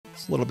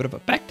It's a little bit of a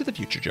Back to the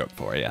Future joke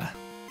for you.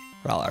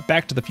 For all our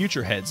Back to the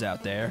Future heads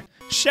out there.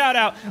 Shout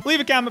out.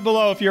 Leave a comment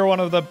below if you're one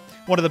of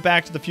the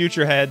Back to the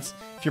Future heads.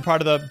 If you're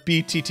part of the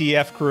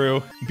BTTF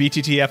crew,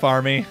 BTTF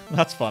army.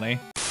 That's funny.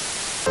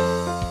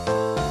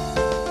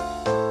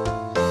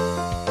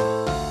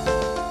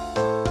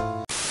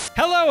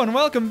 Hello and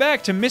welcome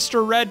back to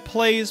MisterRed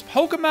Plays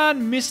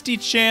Pokémon Misty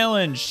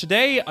Challenge.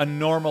 Today, a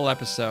normal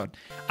episode.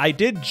 I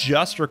did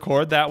just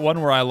record that one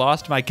where I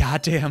lost my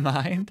goddamn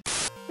mind.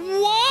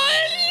 One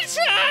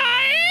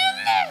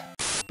time!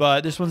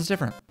 But this one's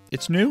different.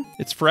 It's new,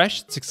 it's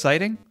fresh, it's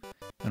exciting,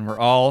 and we're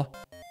all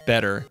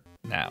better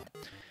now.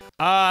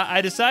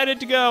 I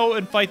decided to go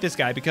and fight this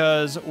guy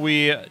because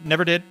we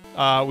never did.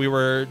 We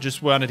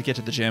wanted to get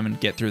to the gym and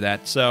get through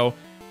that. So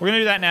we're gonna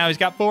do that now. He's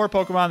got 4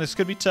 Pokemon. This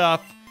could be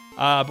tough.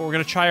 But we're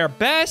going to try our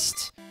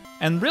best,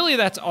 and really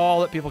that's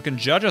all that people can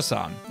judge us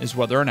on, is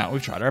whether or not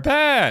we've tried our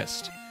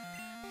best.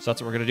 So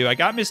that's what we're going to do. I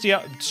got Misty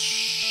up.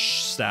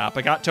 Stop.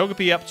 I got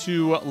Togepi up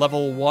to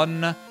level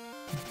 1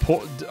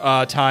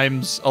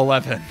 times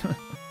 11.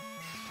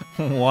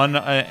 1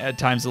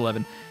 times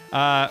 11.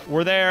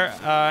 We're there,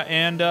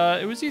 and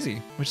it was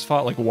easy. We just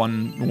fought like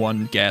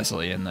one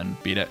Ghastly and then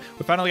beat it.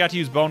 We finally got to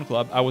use Bone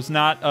Club. I was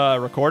not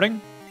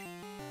recording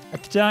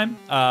at the time,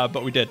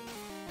 but we did.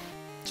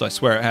 So I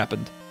swear it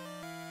happened.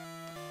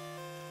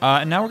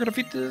 And now we're going to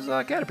feed this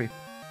Caterpie.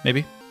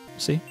 Maybe.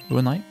 See? Blue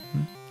and light.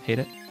 Hate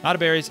it. Out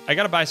of berries. I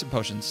got to buy some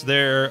potions.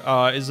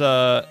 There's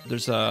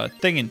a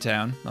thing in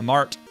town. A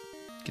mart.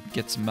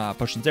 Get some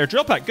potions there.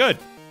 Drill Peck. Good.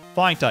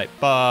 Flying type.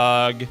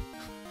 Bug.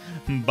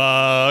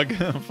 Bug.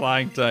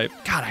 Flying type.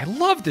 God, I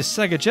love this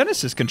Sega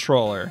Genesis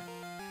controller.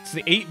 It's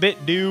the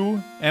 8-bit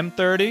Do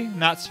M30.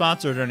 Not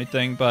sponsored or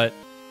anything, but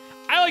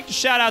I like to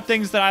shout out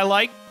things that I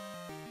like.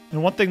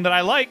 And one thing that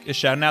I like is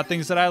shouting out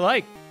things that I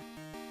like.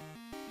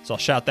 So I'll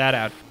shout that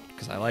out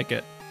because I like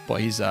it.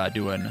 Boy, he's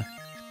doing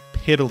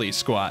piddly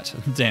squat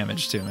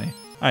damage to me.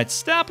 All right,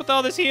 stop with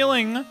all this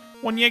healing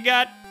when you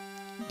got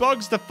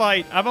bugs to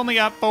fight. I've only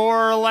got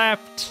 4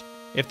 left.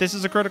 If this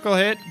is a critical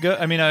hit, good.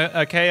 I mean,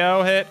 a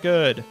KO hit,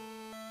 good.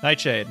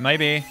 Nightshade,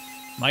 maybe.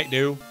 Might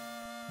do.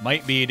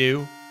 Might be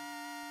do.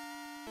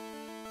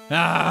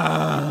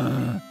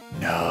 Ah,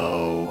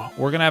 no.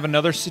 We're going to have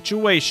another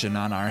situation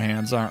on our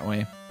hands, aren't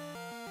we?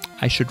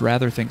 I should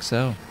rather think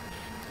so.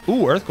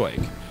 Ooh, Earthquake.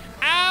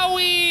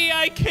 Owie!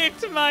 I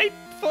kicked my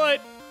foot.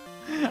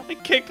 I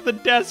kicked the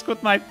desk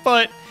with my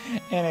foot,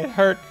 and it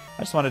hurt.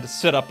 I just wanted to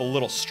sit up a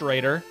little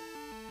straighter,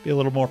 be a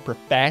little more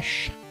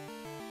profesh,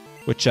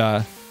 which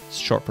is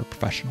short for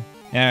professional.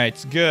 All right,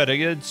 it's good. I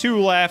got 2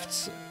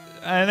 left.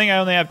 I think I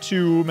only have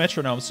 2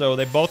 Metronomes, so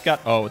they both got.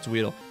 Oh, it's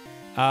Weedle.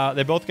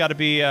 They both got to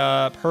be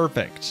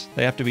perfect.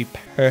 They have to be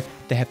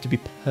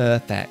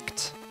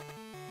perfect.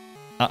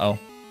 Uh-oh,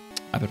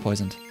 I've been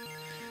poisoned.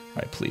 All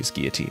right, please,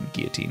 guillotine,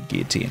 guillotine,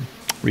 guillotine.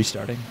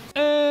 Restarting.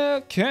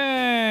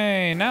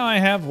 Okay, now I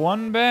have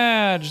 1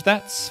 badge.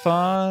 That's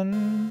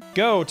fun.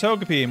 Go,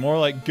 Togepi. More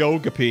like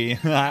Gogepi.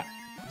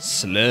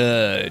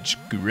 Sludge.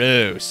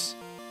 Gross.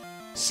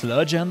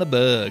 Sludge on the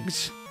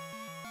bugs.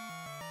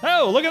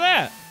 Oh, look at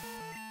that.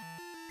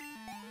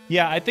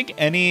 Yeah, I think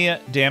any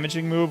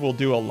damaging move will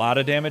do a lot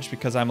of damage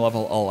because I'm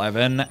level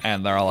 11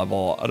 and they're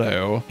level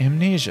 2.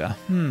 Amnesia.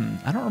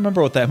 I don't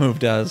remember what that move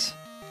does.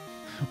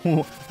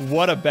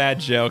 What a bad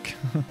joke.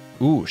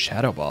 Ooh,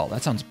 Shadow Ball.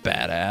 That sounds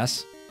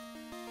badass.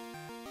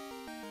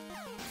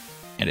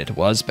 And it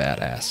was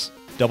badass.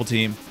 Double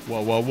team.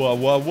 Whoa, whoa, whoa,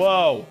 whoa,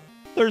 whoa.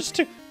 There's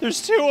two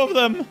of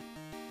them.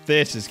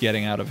 This is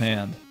getting out of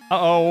hand.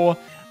 Uh-oh.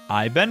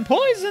 I've been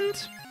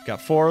poisoned.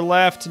 Got 4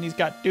 left, and he's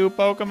got 2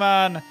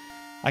 Pokemon.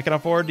 I can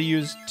afford to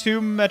use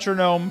 2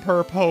 Metronome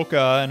per Poke,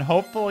 and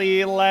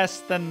hopefully less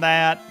than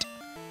that.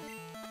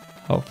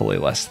 Hopefully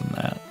less than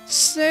that.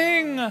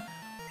 Sing!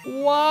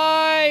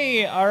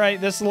 Why? All right,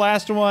 this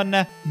last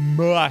one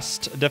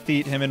must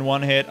defeat him in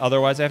 1 hit.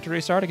 Otherwise, I have to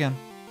restart again.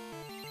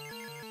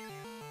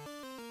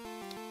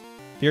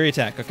 Fury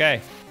attack. Okay.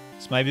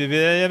 This might be a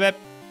bit.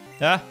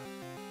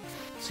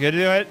 It's good to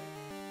do it.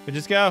 We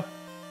just go.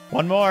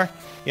 1 more.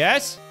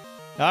 Yes?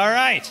 All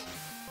right.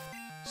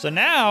 So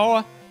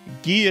now,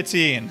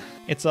 guillotine.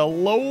 It's a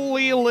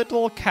lowly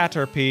little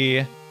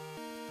Caterpie.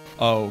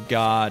 Oh,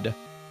 God.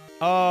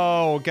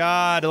 Oh,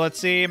 God. Let's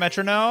see.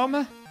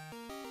 Metronome.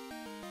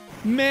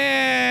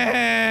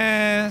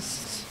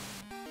 Missed.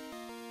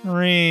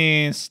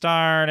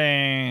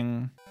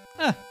 Restarting.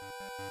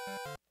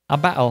 A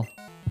battle.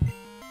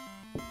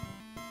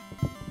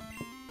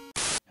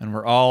 And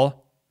we're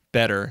all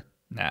better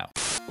now.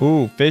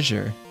 Ooh,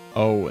 fissure.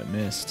 Oh, it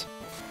missed.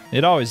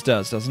 It always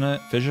does, doesn't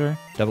it? Fissure?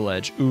 Double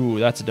edge. Ooh,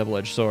 that's a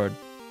double-edged sword.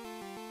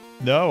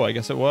 No, I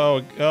guess it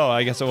was. Oh,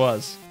 I guess it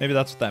was. Maybe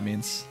that's what that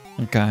means.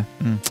 Okay.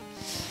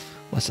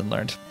 Lesson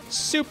learned.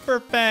 Super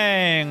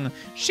Fang.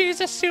 She's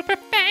a Super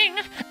Fang.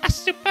 A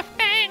Super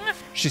Fang.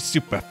 She's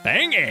super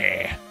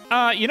fangy.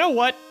 You know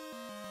what?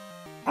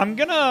 I'm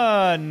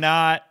gonna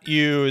not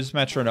use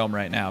Metronome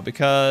right now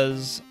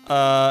because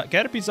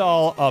Caterpie's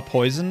all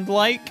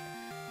poisoned-like,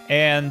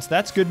 and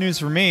that's good news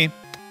for me.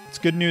 It's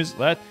good news.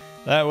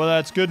 Well,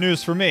 that's good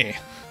news for me.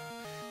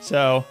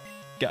 So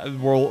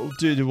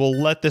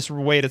we'll let this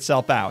wait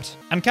itself out.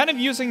 I'm kind of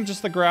using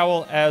just the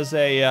growl as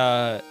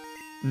a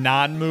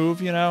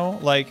non-move, you know?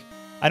 Like,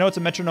 I know it's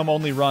a metronome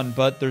only run,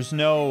 but there's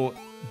no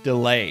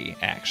delay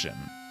action.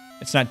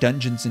 It's not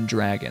Dungeons and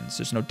Dragons.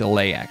 There's no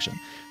delay action.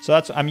 So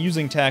I'm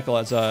using tackle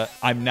as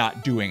I'm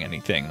not doing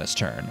anything this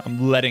turn.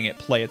 I'm letting it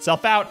play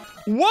itself out.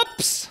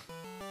 Whoops!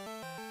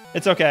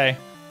 It's okay.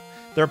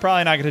 They're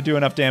probably not going to do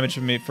enough damage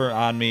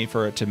on me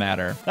for it to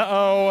matter.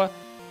 Uh-oh.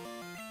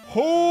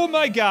 Oh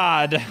my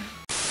god.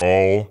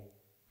 All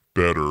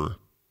better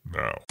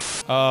now.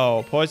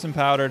 Oh, poison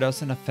powder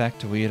doesn't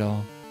affect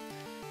Weedle.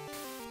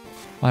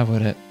 Why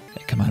would it?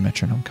 Hey, come on,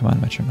 metronome. Come on,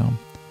 metronome.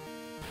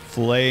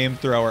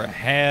 Flamethrower.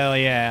 Hell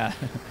yeah.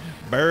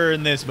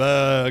 Burn this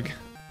bug.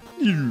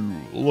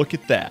 Look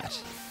at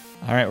that.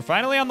 All right, we're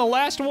finally on the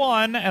last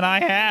one, and I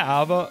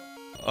have,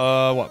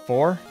 what,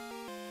 4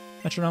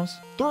 metronomes?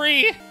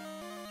 3!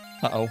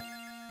 Uh-oh.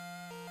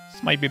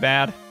 This might be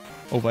bad.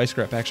 Oh, Vice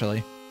Grip,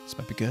 actually. This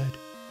might be good.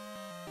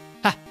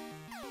 Ha!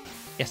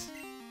 Yes.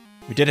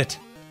 We did it.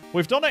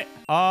 We've done it.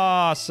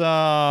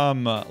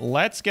 Awesome.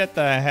 Let's get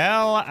the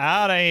hell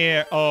out of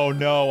here. Oh,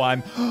 no,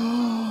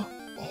 oh,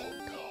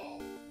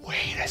 no.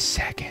 Wait a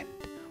second.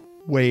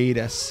 Wait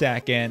a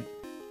second.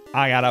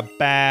 I got a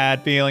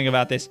bad feeling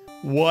about this.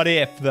 What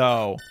if,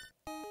 though?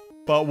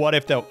 But what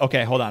if, though?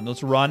 Okay, hold on.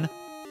 Let's run.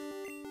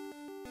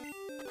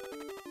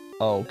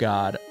 Oh,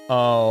 God.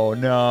 Oh,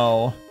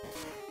 no.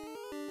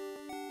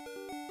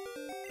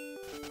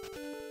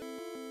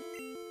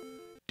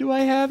 Do I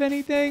have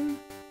anything?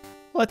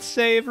 Let's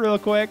save real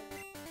quick.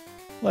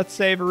 Let's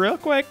save real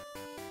quick.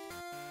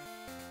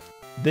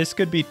 This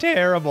could be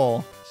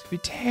terrible. This could be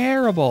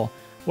terrible.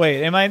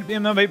 Wait, it might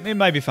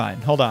be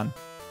fine. Hold on.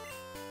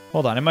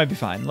 Hold on, it might be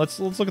fine.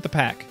 Let's look at the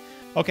pack.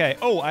 Okay.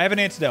 Oh, I have an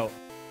antidote.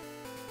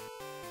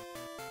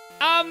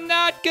 I'm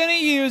not gonna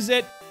use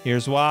it.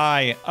 Here's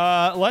why.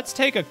 Let's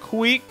take a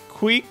quick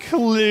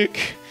look.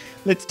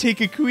 Let's take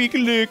a quick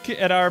look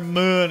at our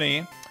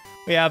money.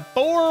 We have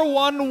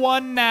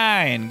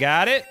 4119.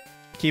 Got it?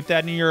 Keep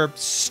that in your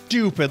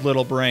stupid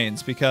little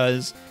brains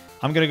because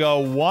I'm gonna go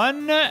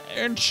 1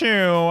 and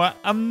 2.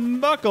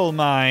 Unbuckle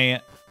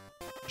my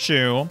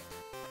shoe.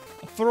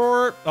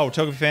 Oh,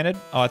 Togepi fainted?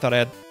 Oh, I thought I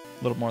had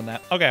a little more than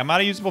that. Okay, I'm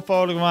out of usable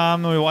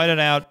Pokemon. We white it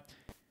out.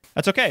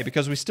 That's okay,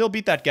 because we still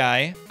beat that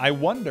guy. I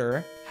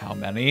wonder how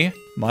many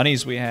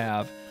monies we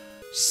have.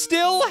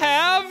 Still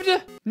halved?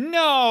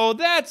 No,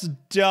 that's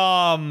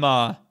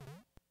dumb.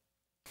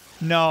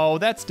 No,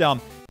 that's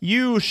dumb.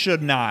 You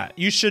should not.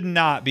 You should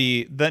not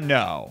be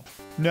no.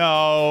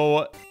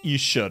 No, you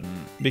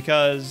shouldn't.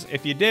 Because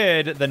if you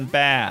did, then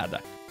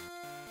bad.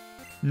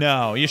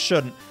 No, you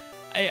shouldn't.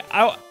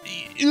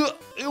 You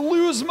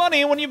lose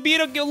money when you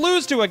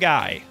lose to a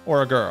guy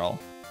or a girl.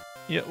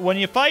 When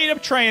you fight a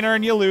trainer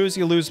and you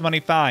lose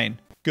money, fine.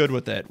 Good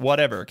with it.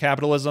 Whatever.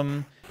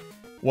 Capitalism,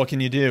 what can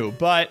you do?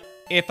 But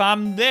if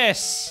I'm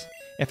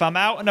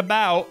out and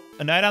about,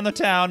 a night on the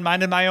town,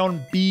 minding my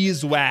own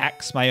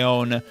beeswax, my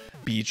own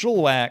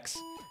beeswax,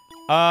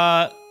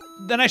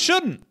 then I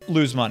shouldn't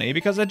lose money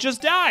because I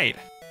just died.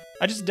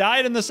 I just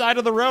died in the side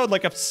of the road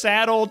like a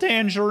sad old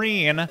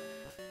tangerine. And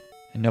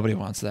nobody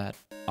wants that.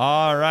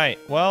 All right.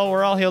 Well,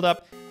 we're all healed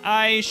up.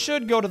 I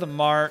should go to the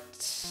mart,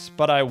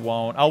 but I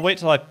won't. I'll wait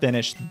till I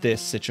finish this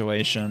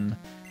situation.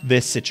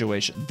 This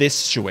situation.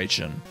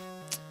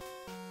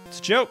 It's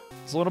a joke.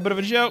 It's a little bit of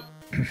a joke.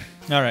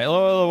 All right.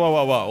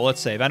 Whoa.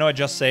 Let's save. I know I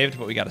just saved,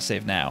 but we got to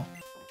save now.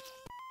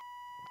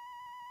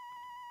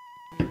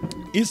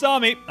 He saw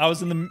me. I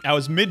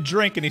was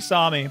mid-drink and he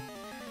saw me.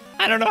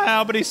 I don't know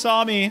how, but he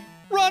saw me.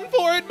 Run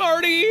for it,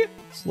 Marty.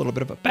 It's a little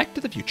bit of a Back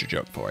to the Future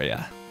joke for you.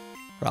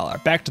 For all our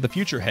Back to the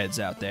Future heads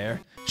out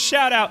there.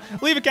 Shout out.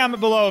 Leave a comment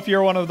below if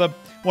you're one of the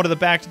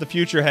Back to the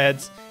Future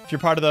heads. If you're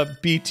part of the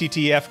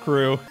BTTF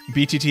crew,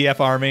 BTTF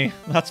army.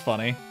 That's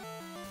funny.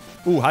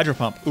 Ooh, Hydro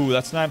Pump. Ooh,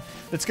 that's gonna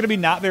be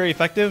not very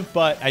effective,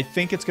 but I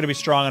think it's gonna be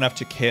strong enough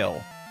to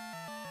kill.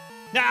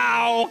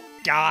 No!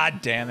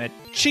 God damn it.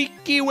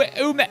 Cheeky with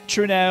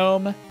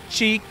metronome.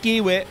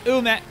 Cheeky with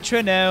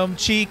metronome.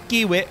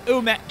 Cheeky with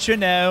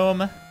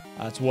metronome.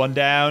 That's 1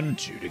 down,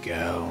 2 to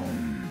go.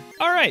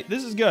 All right,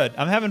 this is good.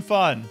 I'm having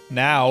fun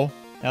now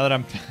that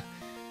I'm...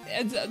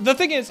 The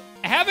thing is,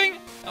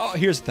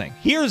 here's the thing.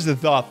 Here's the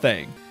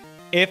thing.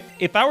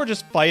 If I were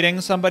just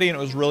fighting somebody and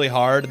it was really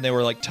hard and they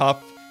were like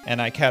tough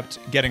and I kept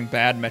getting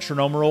bad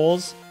metronome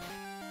rolls,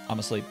 I'm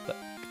asleep.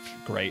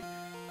 Great.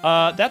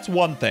 That's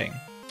one thing.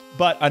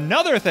 But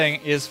another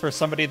thing is for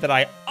somebody that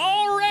I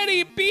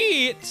already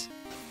beat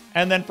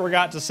and then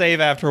forgot to save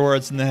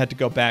afterwards and then had to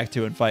go back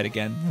to and fight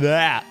again.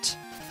 That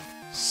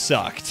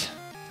sucked.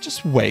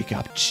 Just wake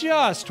up.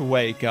 Just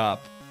wake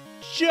up.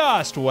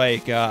 Just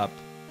wake up.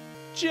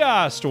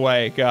 Just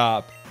wake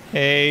up.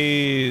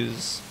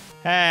 Haze.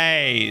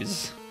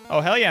 Oh,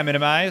 hell yeah,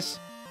 minimize.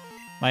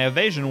 My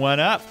evasion went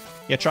up.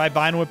 Yeah, try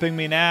vine whipping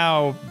me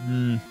now.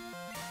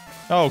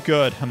 Oh,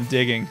 good. I'm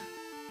digging.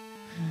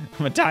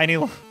 I'm a tiny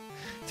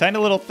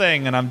little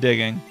thing and I'm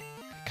digging.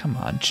 Come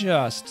on,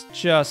 just.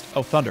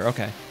 Oh, thunder.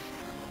 Okay.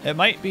 It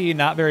might be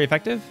not very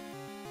effective.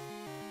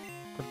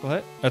 Critical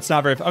hit. That's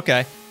not very.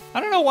 Okay. I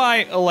don't know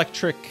why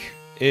electric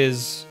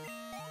is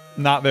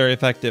not very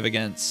effective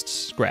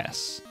against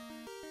grass.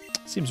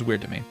 Seems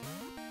weird to me.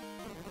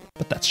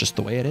 But that's just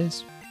the way it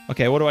is.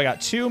 Okay, what do I got?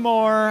 2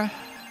 more.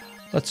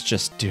 Let's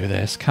just do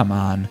this. Come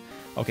on.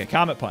 Okay,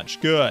 Comet Punch.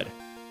 Good.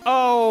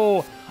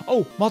 Oh,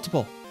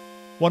 multiple.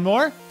 1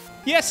 more?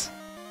 Yes.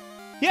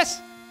 Yes.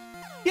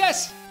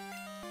 Yes.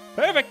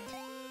 Perfect.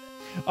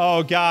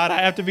 Oh God, I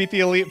have to beat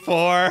the Elite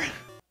Four.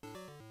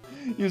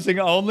 Using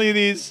only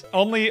these,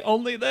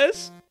 only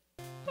this.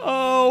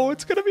 Oh,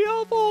 it's gonna be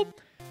awful.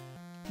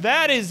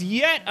 That is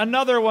yet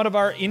another one of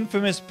our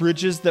infamous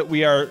bridges that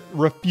we are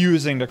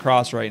refusing to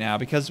cross right now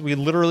because we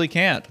literally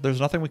can't.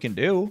 There's nothing we can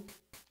do.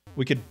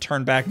 We could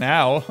turn back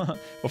now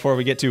before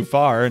we get too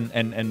far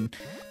and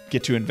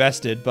get too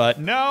invested, but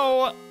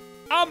no,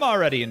 I'm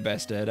already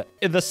invested.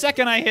 The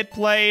second I hit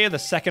play, the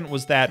second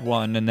was that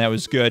one, and that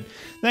was good.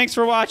 Thanks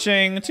for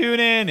watching. Tune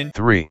in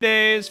 3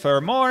 days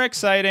for more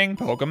exciting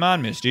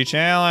Pokemon Misty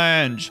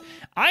Challenge.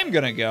 I'm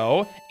gonna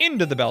go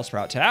into the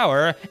Bellsprout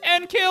Tower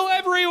and kill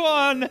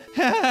everyone!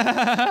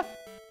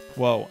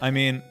 Whoa, I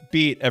mean,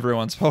 beat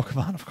everyone's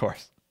Pokemon, of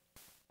course.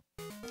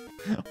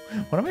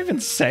 What am I even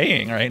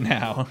saying right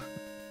now?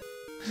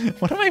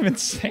 What am I even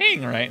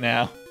saying right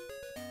now?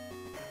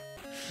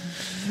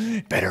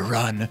 Better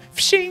run.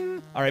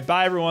 Fshing! All right,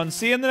 bye, everyone.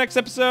 See you in the next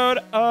episode.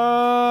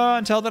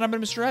 Until then, I've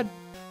been MisterRed.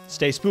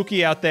 Stay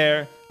spooky out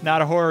there.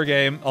 Not a horror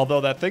game,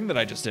 although that thing that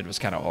I just did was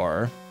kind of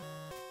horror.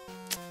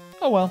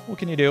 Oh, well, what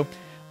can you do?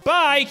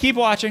 Bye. Keep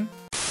watching.